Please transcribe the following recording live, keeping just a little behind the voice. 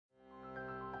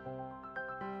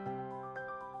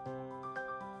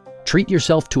Treat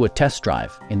yourself to a test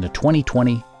drive in the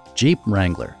 2020 Jeep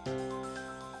Wrangler.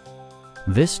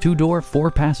 This two-door,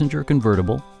 four-passenger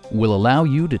convertible will allow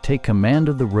you to take command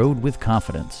of the road with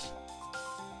confidence.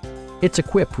 It's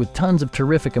equipped with tons of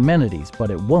terrific amenities,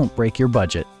 but it won't break your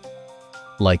budget.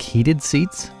 Like heated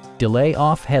seats,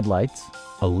 delay-off headlights,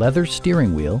 a leather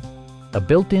steering wheel, a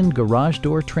built-in garage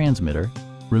door transmitter,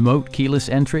 remote keyless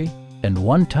entry, and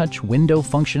one-touch window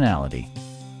functionality.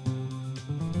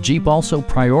 Jeep also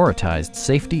prioritized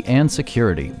safety and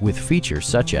security with features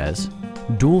such as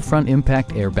dual front impact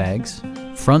airbags,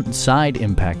 front and side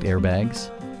impact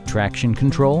airbags, traction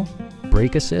control,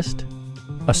 brake assist,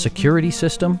 a security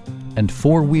system, and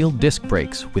four-wheel disc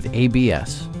brakes with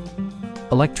ABS.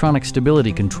 Electronic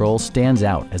stability control stands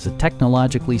out as a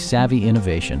technologically savvy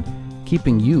innovation,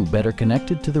 keeping you better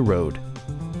connected to the road.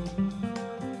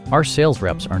 Our sales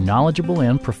reps are knowledgeable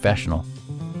and professional.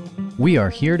 We are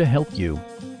here to help you.